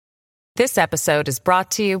This episode is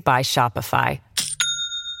brought to you by Shopify.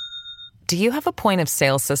 Do you have a point of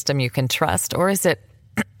sale system you can trust, or is it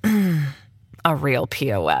a real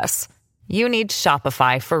POS? You need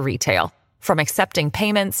Shopify for retail. From accepting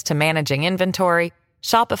payments to managing inventory,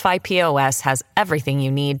 Shopify POS has everything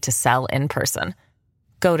you need to sell in person.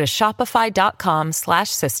 Go to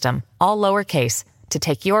shopify.com/system, all lowercase, to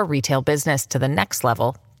take your retail business to the next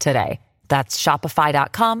level today. That's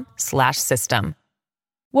shopify.com/system.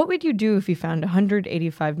 What would you do if you found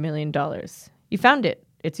 $185 million? You found it.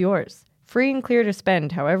 It's yours. Free and clear to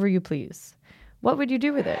spend however you please. What would you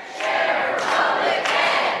do with it?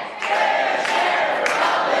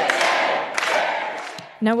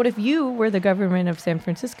 Now, what if you were the government of San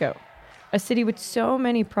Francisco, a city with so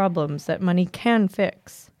many problems that money can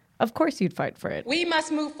fix? Of course you'd fight for it. We must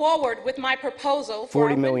move forward with my proposal for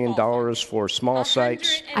 $40 million for small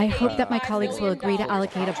sites. I hope that my colleagues will agree to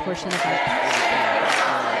allocate a portion of our...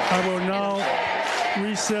 I will now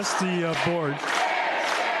recess the board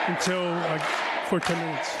until for 10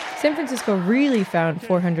 minutes. San Francisco really found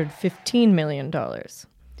 $415 million.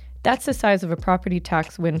 That's the size of a property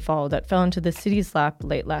tax windfall that fell into the city's lap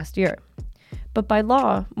late last year. But by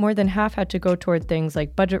law, more than half had to go toward things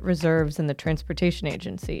like budget reserves and the transportation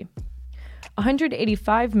agency.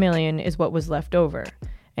 $185 million is what was left over,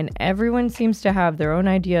 and everyone seems to have their own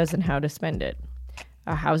ideas on how to spend it.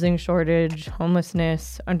 A housing shortage,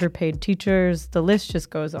 homelessness, underpaid teachers, the list just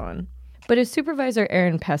goes on. But as Supervisor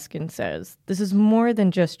Aaron Peskin says, this is more than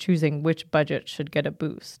just choosing which budget should get a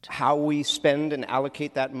boost. How we spend and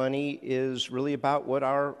allocate that money is really about what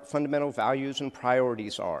our fundamental values and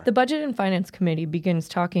priorities are. The Budget and Finance Committee begins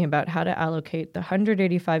talking about how to allocate the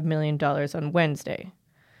 $185 million on Wednesday.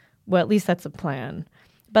 Well, at least that's the plan.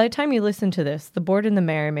 By the time you listen to this, the board and the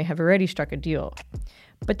mayor may have already struck a deal.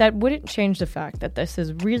 But that wouldn't change the fact that this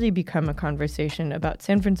has really become a conversation about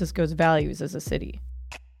San Francisco's values as a city.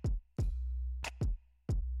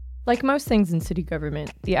 Like most things in city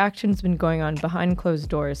government, the action's been going on behind closed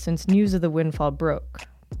doors since news of the windfall broke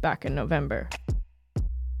back in November.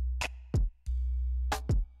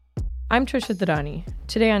 I'm Trisha Thadani.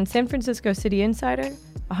 Today on San Francisco City Insider,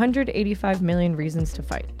 185 million reasons to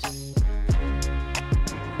fight.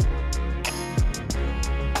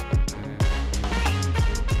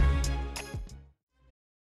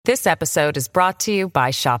 This episode is brought to you by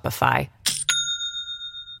Shopify.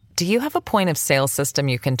 Do you have a point of sale system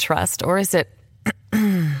you can trust, or is it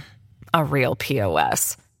a real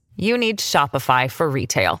POS? You need Shopify for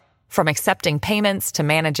retail. From accepting payments to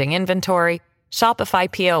managing inventory,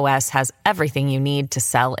 Shopify POS has everything you need to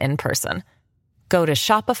sell in person. Go to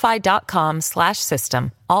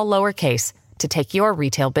shopify.com/system, all lowercase, to take your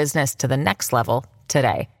retail business to the next level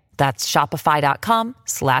today. That's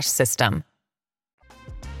shopify.com/system.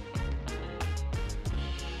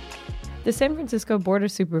 The San Francisco Board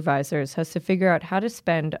of Supervisors has to figure out how to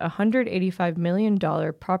spend a $185 million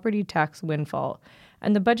property tax windfall,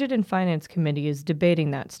 and the Budget and Finance Committee is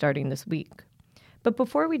debating that starting this week. But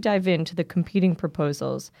before we dive into the competing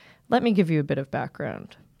proposals, let me give you a bit of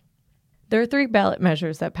background. There are 3 ballot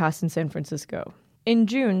measures that passed in San Francisco. In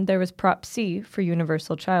June, there was Prop C for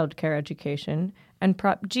universal child care education and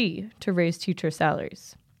Prop G to raise teacher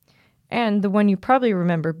salaries. And the one you probably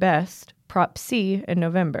remember best, Prop C in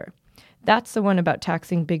November. That's the one about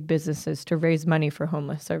taxing big businesses to raise money for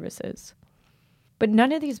homeless services. But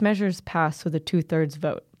none of these measures passed with a 2/3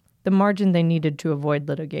 vote, the margin they needed to avoid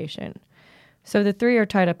litigation. So the 3 are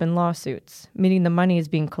tied up in lawsuits, meaning the money is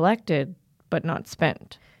being collected but not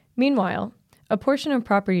spent. Meanwhile, a portion of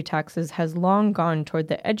property taxes has long gone toward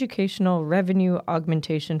the Educational Revenue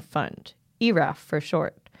Augmentation Fund, ERAF for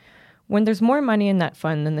short. When there's more money in that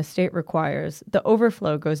fund than the state requires, the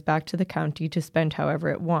overflow goes back to the county to spend however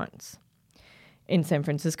it wants. In San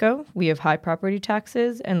Francisco, we have high property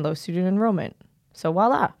taxes and low student enrollment. So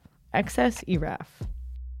voila, excess ERAF.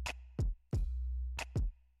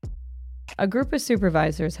 A group of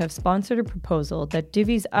supervisors have sponsored a proposal that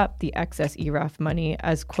divvies up the excess ERAF money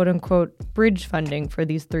as quote-unquote bridge funding for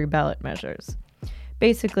these 3 ballot measures.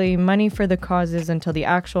 Basically, money for the causes until the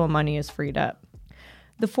actual money is freed up.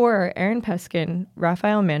 The 4 are Aaron Peskin,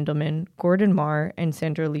 Raphael Mandelman, Gordon Marr, and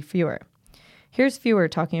Sandra Lee Fewer. Here's Fewer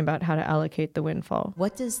talking about how to allocate the windfall.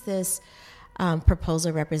 What does this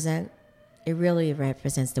proposal represent? It really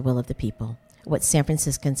represents the will of the people, what San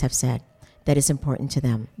Franciscans have said that is important to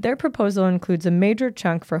them. Their proposal includes a major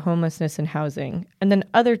chunk for homelessness and housing, and then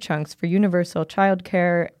other chunks for universal child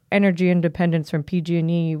care, energy independence from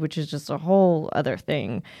PG&E, which is just a whole other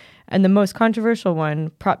thing, and the most controversial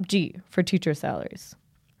one, Prop G, for teacher salaries.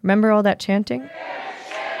 Remember all that chanting?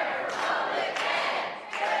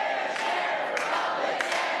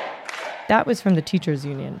 That was from the teachers'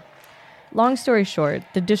 union. Long story short,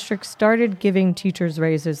 the district started giving teachers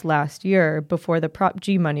raises last year before the Prop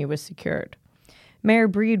G money was secured. Mayor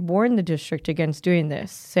Breed warned the district against doing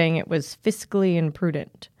this, saying it was fiscally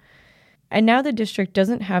imprudent. And now the district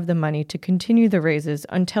doesn't have the money to continue the raises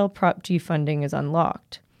until Prop G funding is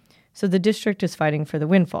unlocked. So the district is fighting for the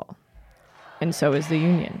windfall. And so is the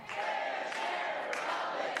union.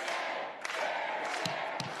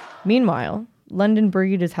 Meanwhile, London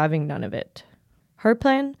Breed is having none of it. Her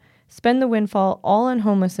plan? Spend the windfall all on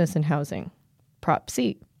homelessness and housing. Prop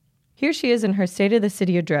C. Here she is in her State of the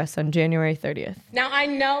City address on January 30th. Now, I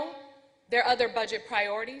know there are other budget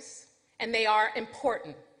priorities, and they are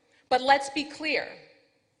important. But let's be clear.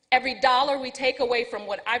 Every dollar we take away from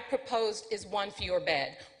what I've proposed is one fewer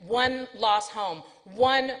bed, one lost home,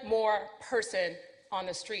 one more person on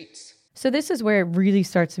the streets. So this is where it really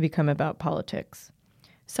starts to become about politics.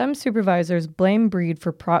 Some supervisors blame Breed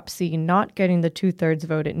for Prop C not getting the 2/3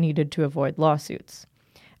 vote it needed to avoid lawsuits.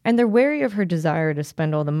 And they're wary of her desire to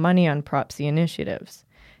spend all the money on Prop C initiatives.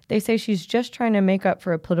 They say she's just trying to make up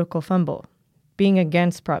for a political fumble, being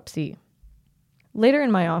against Prop C. Later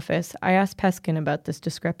in my office, I asked Peskin about this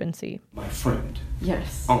discrepancy. My friend,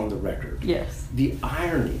 Yes. on the record, Yes. the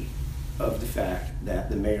irony of the fact that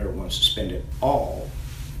the mayor wants to spend it all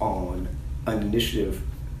on an initiative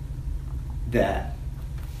that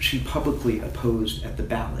she publicly opposed at the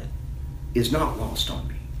ballot is not lost on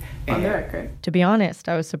me. On the record. To be honest,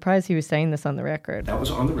 I was surprised he was saying this on the record. That was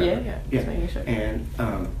on the record. Yeah. Sure. And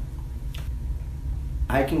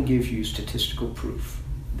I can give you statistical proof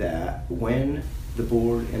that when the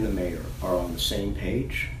board and the mayor are on the same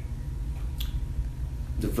page,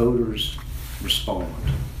 the voters respond.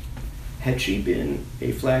 Had she been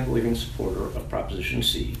a flag-waving supporter of Proposition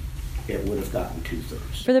C, it would have gotten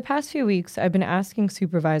 2/3. For the past few weeks, I've been asking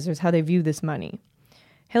supervisors how they view this money.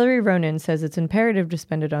 Hillary Ronan says it's imperative to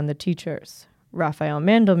spend it on the teachers. Raphael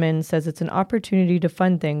Mandelman says it's an opportunity to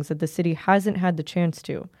fund things that the city hasn't had the chance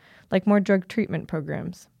to, like more drug treatment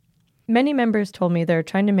programs. Many members told me they're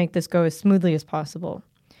trying to make this go as smoothly as possible.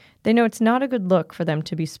 They know it's not a good look for them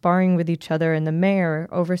to be sparring with each other and the mayor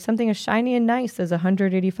over something as shiny and nice as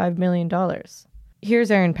 $185 million. Here's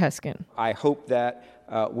Aaron Peskin. I hope that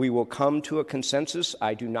we will come to a consensus.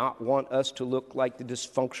 I do not want us to look like the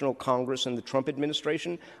dysfunctional Congress and the Trump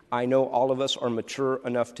administration. I know all of us are mature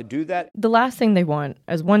enough to do that. The last thing they want,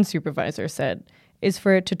 as one supervisor said, is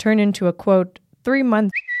for it to turn into a, quote,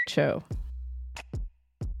 3-month show.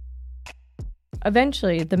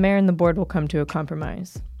 Eventually, the mayor and the board will come to a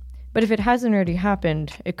compromise. But if it hasn't already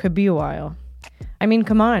happened, it could be a while. I mean,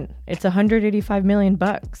 come on, it's $185 million.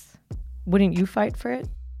 Wouldn't you fight for it?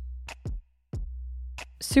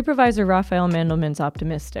 Supervisor Raphael Mandelman's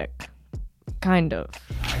optimistic. Kind of.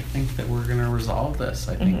 I think that we're going to resolve this.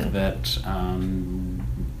 I think that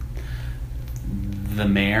the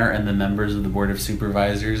mayor and the members of the Board of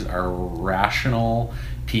Supervisors are rational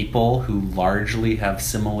people who largely have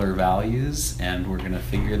similar values, and we're going to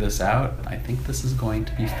figure this out. I think this is going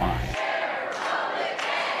to be fine.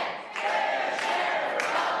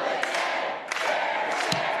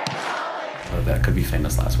 Oh, that could be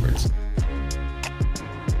famous last words.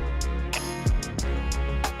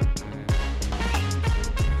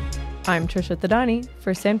 I'm Trisha Thadani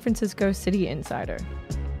for San Francisco City Insider.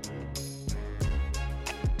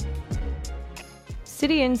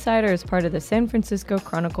 City Insider is part of the San Francisco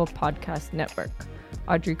Chronicle podcast network.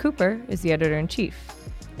 Audrey Cooper is the editor-in-chief.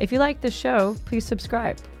 If you like this show, please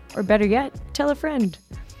subscribe. Or better yet, tell a friend.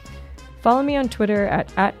 Follow me on Twitter at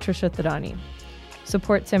Trisha Thadani.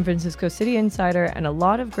 Support San Francisco City Insider and a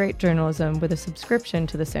lot of great journalism with a subscription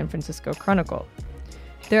to the San Francisco Chronicle.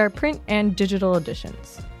 There are print and digital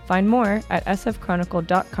editions. Find more at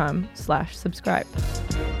sfchronicle.com/subscribe.